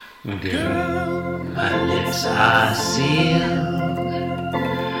Girl, my lips are sealed.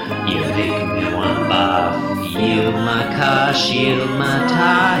 You make me want barf. Yield my car, shield my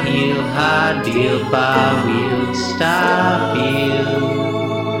tie, heel, high deal, bar wheel, stop you.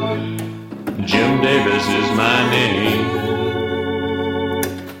 Jim Davis is my name.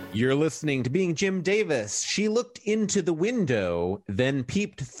 You're listening to Being Jim Davis. She looked into the window, then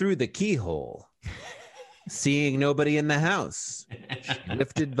peeped through the keyhole. Seeing nobody in the house, she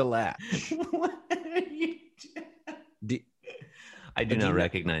lifted the latch. What are you doing? I do not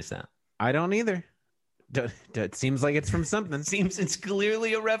recognize that. I don't either. It seems like it's from something. Seems it's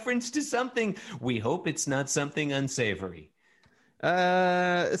clearly a reference to something. We hope it's not something unsavory.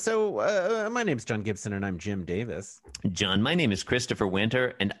 So my name's John Gibson, and I'm Jim Davis. John, my name is Christopher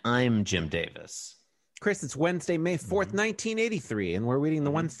Winter, and I'm Jim Davis. Chris, it's Wednesday, May 4th, 1983, and we're reading the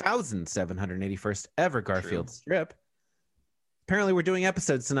 1,781st ever Garfield strip. Apparently, we're doing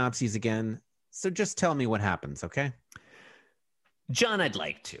episode synopses again, so just tell me what happens, okay? John, I'd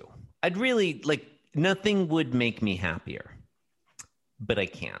like to. I'd really, nothing would make me happier, but I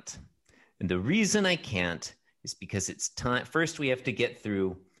can't. And the reason I can't is because it's time. First, we have to get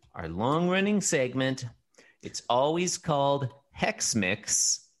through our long-running segment. It's always called Hex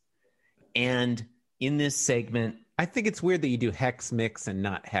Mix, and in this segment, I think it's weird that you do Hex Mix and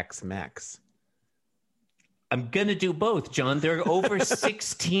not Hex Mex. I'm going to do both, John. There are over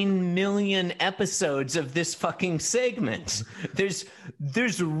 16 million episodes of this fucking segment. There's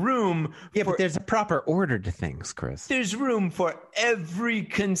room. But there's a proper order to things, Chris. There's room for every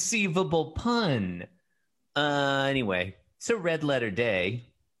conceivable pun. Anyway, it's a red letter day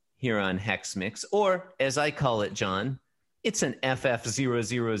here on Hex Mix, or as I call it, John, it's an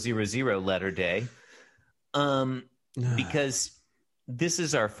FF0000 letter day. Because this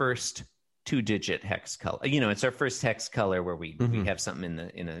is our first 2-digit hex color. It's our first hex color where we have something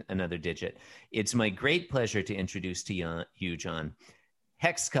in another digit. It's my great pleasure to introduce to you, John,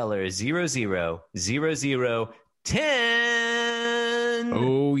 hex color 000010.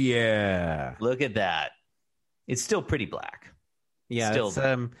 Oh yeah! Look at that. It's still pretty black. Yeah. Still,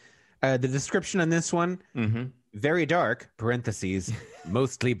 the description on this one: very dark (parentheses)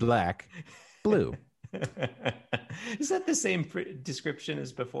 mostly black, blue. Is that the same description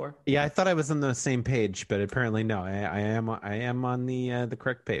as before? Yeah, I thought I was on the same page, but apparently no. I am on the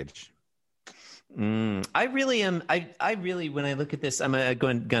correct page. I really am. I really, when I look at this, I'm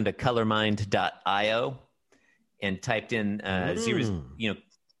gone to colormind.io and typed in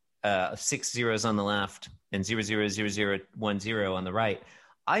 6 zeros on the left and 000010 on the right.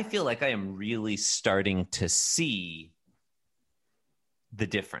 I feel like I am really starting to see the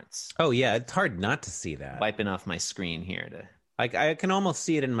difference. Oh yeah, it's hard not to see that. Wiping off my screen here to I can almost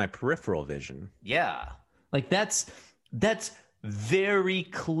see it in my peripheral vision. Yeah. That's very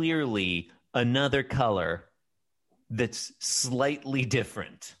clearly another color that's slightly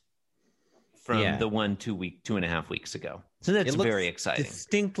different from the one 2.5 weeks ago. So that's very exciting.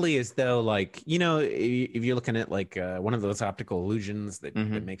 Distinctly as though if you're looking at one of those optical illusions that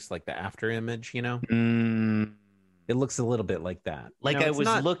makes the after image, It looks a little bit like that. I was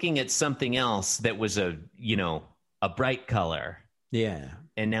looking at something else that was a bright color. Yeah.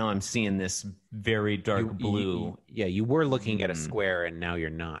 And now I'm seeing this very dark blue. You were looking at a square and now you're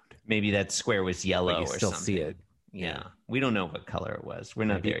not. Maybe that square was yellow or still something. See it. Yeah. We don't know what color it was. We're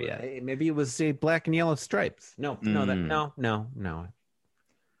not there yet. Maybe it was black and yellow stripes. No.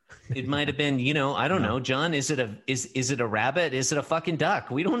 It might have been, I don't know, John, is it a rabbit? Is it a fucking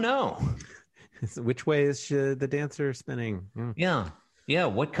duck? We don't know. Which way is the dancer spinning? Yeah.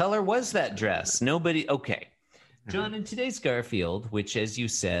 What color was that dress? Nobody. Okay. John, in today's Garfield, which, as you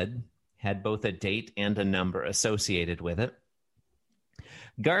said, had both a date and a number associated with it,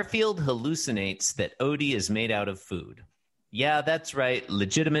 Garfield hallucinates that Odie is made out of food. Yeah, that's right.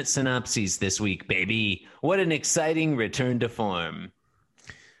 Legitimate synopses this week, baby. What an exciting return to form.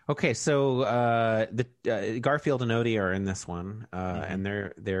 Okay, so the Garfield and Odie are in this one, and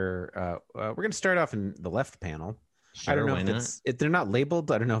they're we're going to start off in the left panel. Sure, I don't know if they're not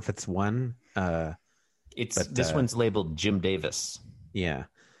labeled. I don't know if it's one. This one's labeled Jim Davis. Yeah,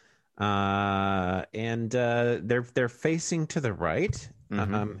 and they're facing to the right,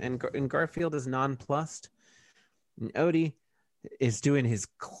 and Garfield is nonplussed. And Odie is doing his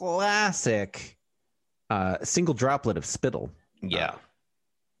classic single droplet of spittle. Yeah.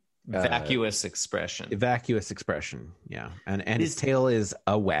 Vacuous expression. Yeah. And his tail is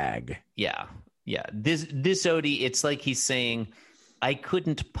a wag. Yeah. This Odie, it's like he's saying, I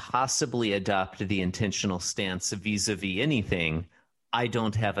couldn't possibly adopt the intentional stance vis-a-vis anything. I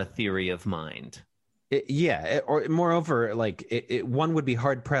don't have a theory of mind. or moreover, like one would be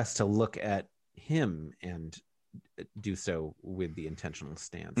hard pressed to look at him and do so with the intentional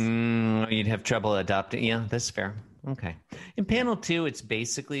stance. You'd have trouble adopting. Yeah, that's fair. Okay. In panel 2, it's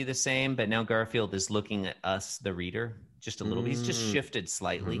basically the same, but now Garfield is looking at us, the reader, just a little bit. He's just shifted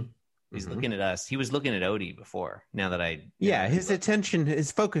slightly. Mm-hmm. He's looking at us. He was looking at Odie before.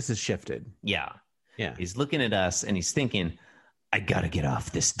 His focus has shifted. Yeah. Yeah. He's looking at us and he's thinking, I got to get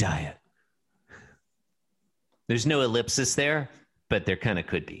off this diet. There's no ellipsis there, but there kind of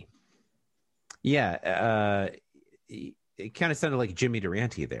could be. Yeah. It kind of sounded like Jimmy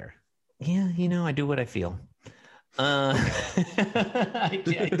Durante there. Yeah, I do what I feel. I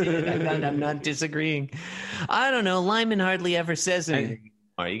did. I'm not disagreeing. I don't know. Lyman hardly ever says anything.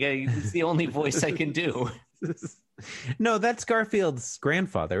 It's the only voice I can do. No, that's Garfield's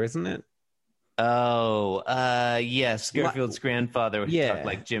grandfather, isn't it? Oh, yes. Garfield's grandfather talked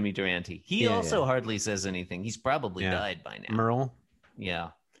like Jimmy Durante. He also hardly says anything. He's probably died by now. Merle? Yeah.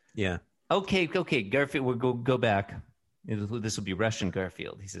 Yeah. Okay. Garfield, we'll go back. This will be Russian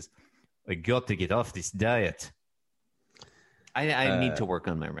Garfield. He says, I got to get off this diet. I need to work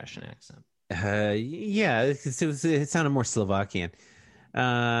on my Russian accent. It sounded more Slovakian.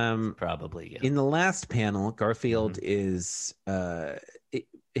 Probably, yeah. In the last panel, Garfield is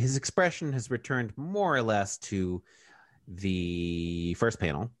his expression has returned more or less to the first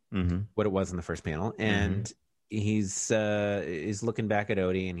panel, what it was in the first panel, and he's looking back at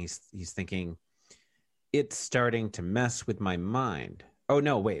Odie and he's thinking, it's starting to mess with my mind. Oh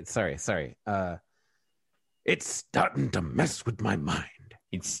no, wait, sorry. It's starting to mess with my mind.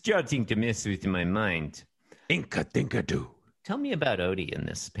 It's starting to mess with my mind. Inka dinka do. Tell me about Odie in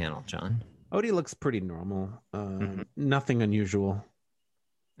this panel, John. Odie looks pretty normal. Nothing unusual.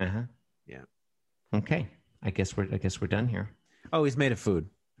 Uh-huh. Yeah. Okay. I guess we're done here. Oh, he's made of food.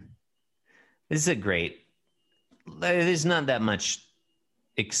 This is there's not that much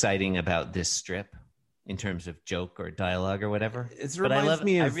exciting about this strip in terms of joke or dialogue or whatever. It reminds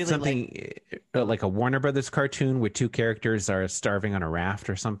me of something like a Warner Brothers cartoon where two characters are starving on a raft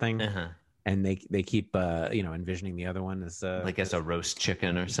or something. And they keep envisioning the other one as as a roast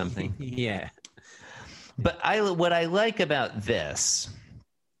chicken or something. Yeah. But what I like about this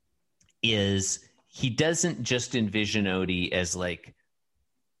is he doesn't just envision Odie as like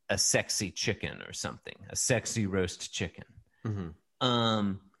a sexy chicken or something, a sexy roast chicken.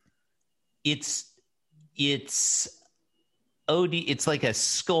 It's Odie. It's like a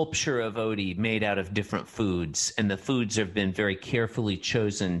sculpture of Odie made out of different foods, and the foods have been very carefully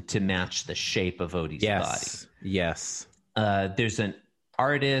chosen to match the shape of Odie's body. Yes. There's an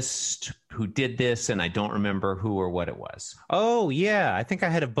artist who did this, and I don't remember who or what it was. Oh yeah, I think I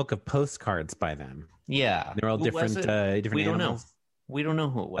had a book of postcards by them. Yeah, they're all different. Different. We animals. We don't know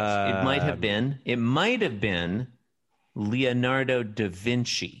who it was. It might have been Leonardo da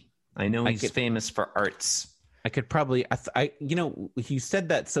Vinci. I know he's famous for arts. I could probably, you said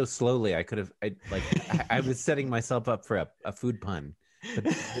that so slowly. I could have, I was setting myself up for a food pun, but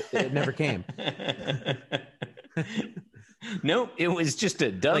it never came. Nope, it was just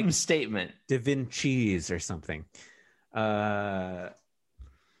a dumb statement. Da Vinci's or something. Yeah,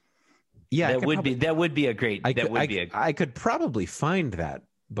 that would be a great. I could probably find that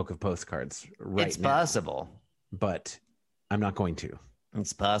book of postcards right now. It's possible, but I'm not going to.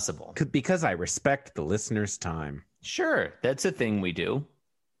 It's possible. Because I respect the listener's time. Sure. That's a thing we do.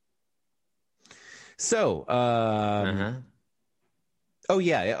 So, oh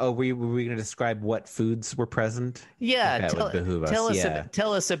yeah. Oh, were we going to describe what foods were present? Yeah. That would behoove us.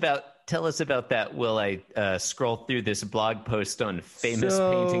 Tell us about that while I scroll through this blog post on famous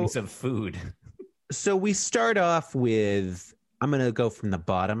paintings of food. So we start off with, I'm going to go from the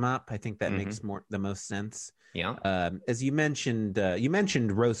bottom up. I think that makes the most sense. Yeah. As you mentioned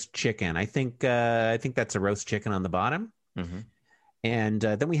roast chicken. I think that's a roast chicken on the bottom. And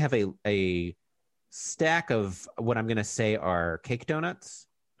then we have a stack of what I'm going to say are cake donuts.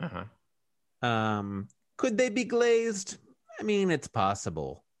 Could they be glazed? I mean, it's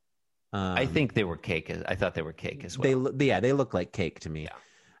possible. I think they were cake. I thought they were cake as well. They look like cake to me.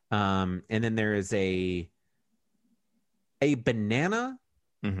 Yeah. And then there is a banana.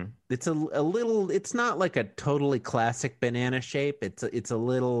 It's a little. It's not like a totally classic banana shape. It's a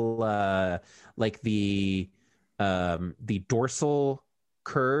little like the dorsal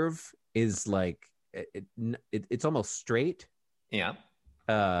curve is like it's almost straight. Yeah.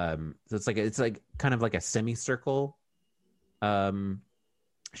 So it's like kind of like a semicircle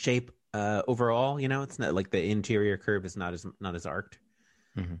shape overall. It's not like the interior curve is not as arced.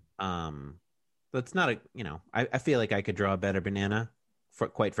 But it's not I feel like I could draw a better banana.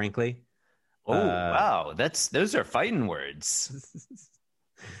 Quite frankly, Oh, wow. Those are fighting words.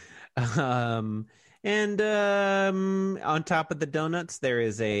 And on top of the donuts, there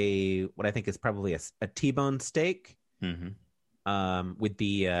is what I think is probably a T-bone steak. With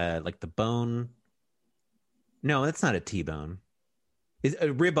the like the bone. No, that's not a T-bone. It's a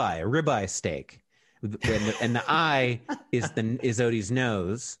ribeye steak. And the eye is Odie's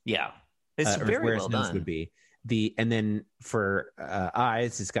nose. Yeah. It's very where well his nose done. would be. And then for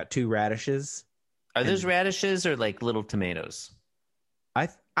eyes, it's got 2 radishes. Are those radishes or like little tomatoes?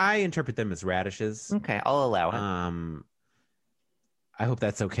 I interpret them as radishes. Okay, I'll allow it. I hope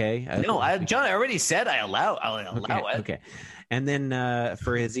that's okay. John, I already said I'll allow it. Okay. And then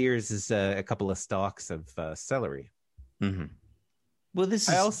for his ears is a couple of stalks of celery. Mm-hmm. Well,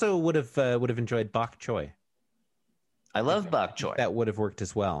 I also would have enjoyed bok choy. I love bok choy. That would have worked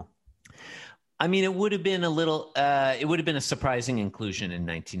as well. I mean, it would have been a surprising inclusion in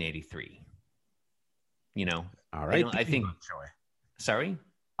 1983. You know. All right. I think. Bok choy. Sorry.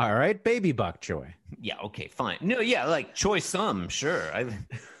 All right, baby bok choy. Yeah. Okay. Fine. No. Yeah. Like choy some. Sure.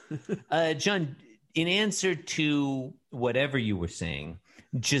 John, in answer to whatever you were saying,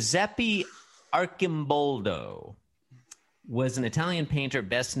 Giuseppe Arcimboldo was an Italian painter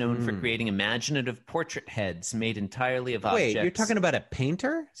best known for creating imaginative portrait heads made entirely of objects. Wait, you're talking about a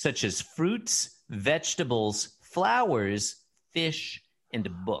painter? Such as fruits, vegetables, flowers, fish, and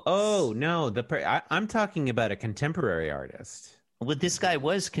books. Oh, no. I'm talking about a contemporary artist. Well, this guy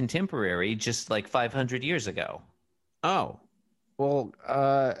was contemporary just like 500 years ago. Oh. Well,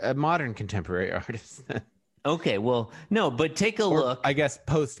 a modern contemporary artist. Okay, well, no, but take a look. I guess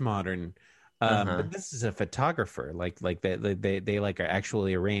postmodern. But this is a photographer. Like they like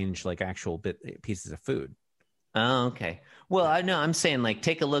actually arrange like actual pieces of food. Oh, okay. Well, I know. I'm saying like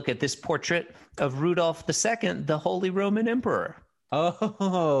take a look at this portrait of Rudolph II, the Holy Roman Emperor.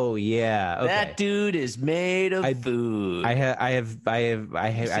 Oh yeah, okay. That dude is made of food. I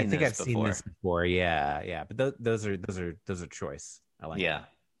think I've seen this before. Yeah. But those are choice. I like. Yeah.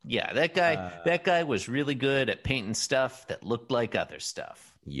 That guy was really good at painting stuff that looked like other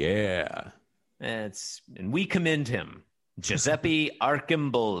stuff. Yeah. And we commend him, Giuseppe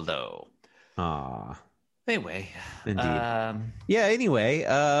Arcimboldo. Ah. Anyway. Indeed. Anyway.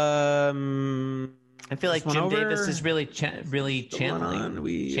 I feel like Jim Davis is really channeling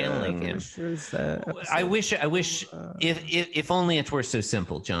him. I wish if only it were so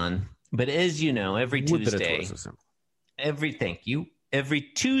simple, John. But as you know, every Tuesday, every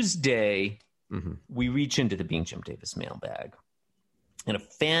Tuesday, we reach into the Being Jim Davis mailbag, and a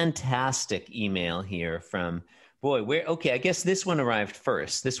fantastic email here from I guess this one arrived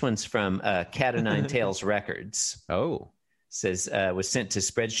first. This one's from Cat o' Nine Tails Records. Oh. Says, was sent to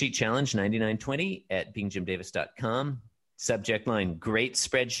Spreadsheet Challenge 9920 at beingjimdavis.com. Subject line, great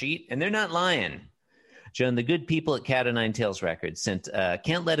spreadsheet. And they're not lying. John, the good people at Cat o' Nine Tails Records sent,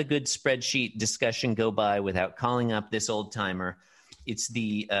 can't let a good spreadsheet discussion go by without calling up this old timer. It's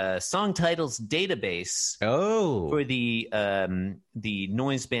the song titles database for the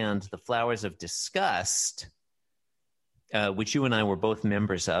noise band, The Flowers of Disgust, which you and I were both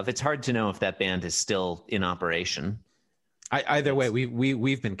members of. It's hard to know if that band is still in operation. Either way,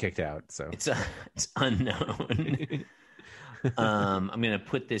 we've been kicked out, so it's unknown. I'm going to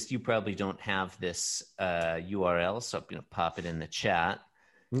put this. You probably don't have this URL, so I'm going to pop it in the chat.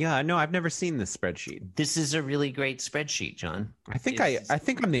 Yeah, no, I've never seen this spreadsheet. This is a really great spreadsheet, John. I think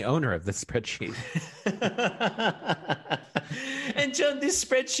I'm the owner of this spreadsheet. And John, this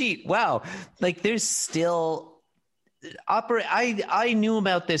spreadsheet, wow, like there's still I knew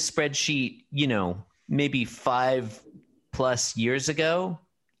about this spreadsheet, maybe 5+ years ago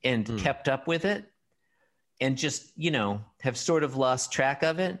and kept up with it and just, have sort of lost track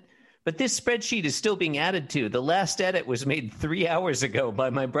of it. But this spreadsheet is still being added to. The last edit was made 3 hours ago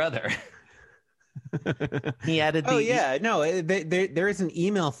by my brother. He added the... Oh, yeah. No, there is an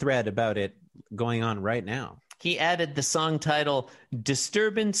email thread about it going on right now. He added the song title,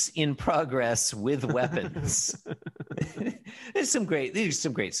 Disturbance in Progress with Weapons. There's some great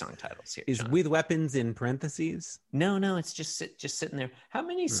song titles here. Is John. With Weapons in parentheses? No, it's just sitting there. How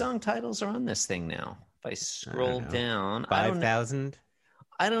many song titles are on this thing now? If I scroll down, 5,000.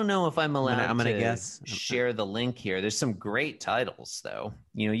 I don't know if I'm allowed I'm gonna to guess. Share the link here. There's some great titles though.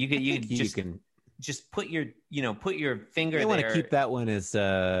 You can just put your finger there. They want to keep that one as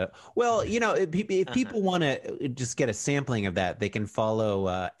if people want to just get a sampling of that, they can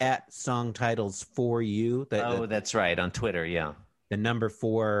follow at Song Titles for You. That's right, on Twitter. Yeah, the number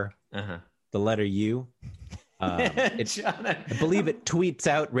 4, the letter U. John, I believe it tweets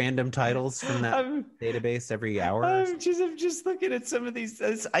out random titles from that database every hour. I'm just looking at some of these.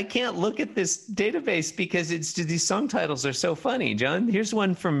 I can't look at this database because these song titles are so funny. John, here's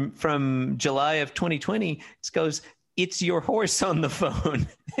one from July of 2020. It goes, "It's your horse on the phone."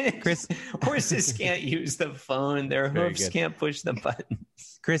 Chris, horses can't use the phone. Their hoofs can't push the buttons.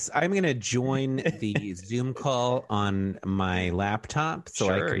 Chris, I'm going to join the Zoom call on my laptop, so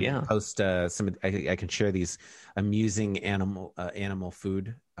I can post some. I can share these amusing animal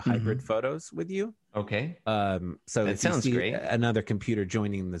food hybrid photos with you. Okay. So that sounds great. Another computer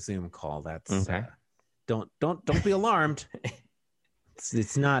joining the Zoom call. That's okay. Don't be alarmed.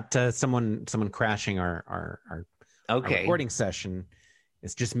 It's not someone crashing our recording session.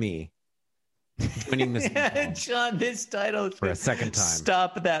 It's just me. Joining this John, this title for a second time.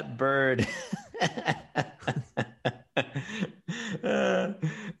 Stop that bird.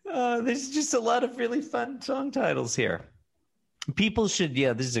 There's just a lot of really fun song titles here. People should,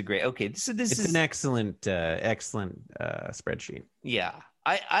 this is a great. Okay, so this is an excellent spreadsheet. Yeah,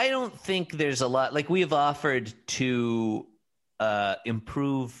 I don't think there's a lot. Like, we have offered to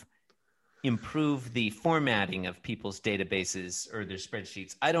improve the formatting of people's databases or their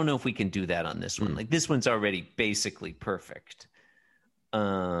spreadsheets. I don't know if we can do that on this one. Like, this one's already basically perfect.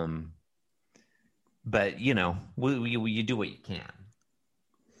 But you do what you can.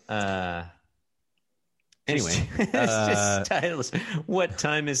 Anyway, it's just titles. What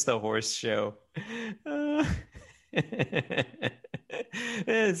time is the horse show?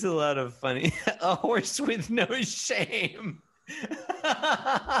 It's a lot of funny. A horse with no shame.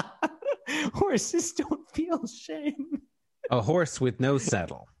 Horses don't feel shame. A horse with no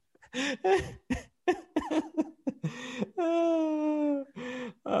saddle.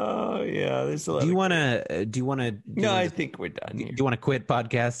 Oh yeah, there's a lot. Do you want to? No, I think we're done. Do you want to quit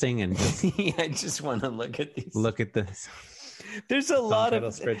podcasting and just? I just want to look at these. Look at this. There's a lot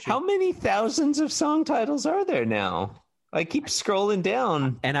of. How many thousands of song titles are there now? I keep scrolling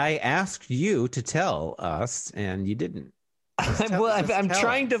down, and I asked you to tell us, and you didn't. I'm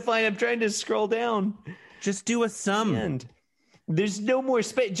trying to scroll down. Just do a sum. And there's no more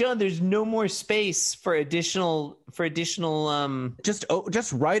space, John. There's no more space for additional.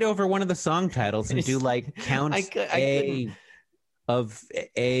 Just write over one of the song titles and do like count of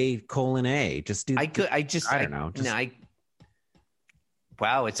A:A. Just do. I don't know.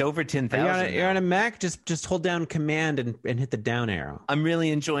 Wow, it's over 10,000. You're on a Mac. Just hold down Command and hit the down arrow. I'm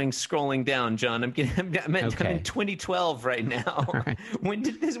really enjoying scrolling down, John. I'm in 2012 right now. Right.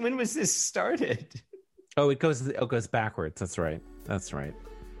 When was this started? Oh, it goes backwards. That's right.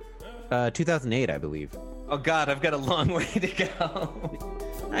 2008, I believe. Oh God, I've got a long way to go.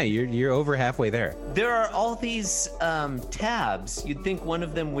 Hey, you're over halfway there. There are all these tabs. You'd think one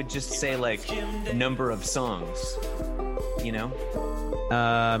of them would just say like number of songs. You know.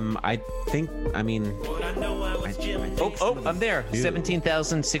 I mean. I'm there.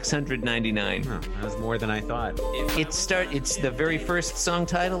 17,699. That was more than I thought. It's the very first song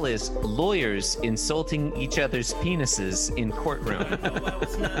title is "Lawyers Insulting Each Other's Penises in Courtroom,"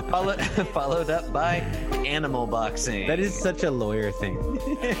 followed up by "Animal Boxing." That is such a lawyer thing.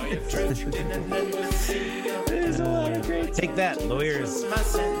 There's a lot of great. Take that, lawyers.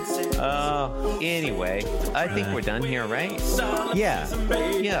 Anyway, I think we're done here, right? Yeah,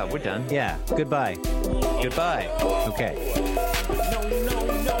 we're done. Yeah. Goodbye. Okay.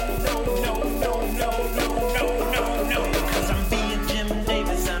 I'm being Jim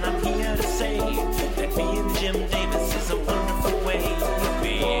Davis, and I'm here to say that being Jim Davis is a wonderful way to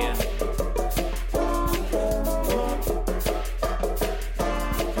be.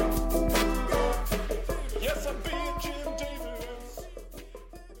 Yes, I'm being Jim Davis.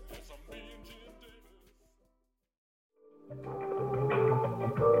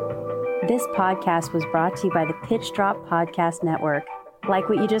 This podcast was brought to you by the Pitch Drop Podcast Network. Like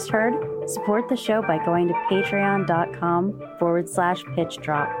what you just heard? Support the show by going to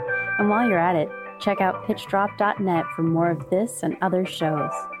patreon.com/pitchdrop. And while you're at it, check out pitchdrop.net for more of this and other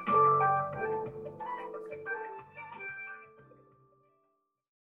shows.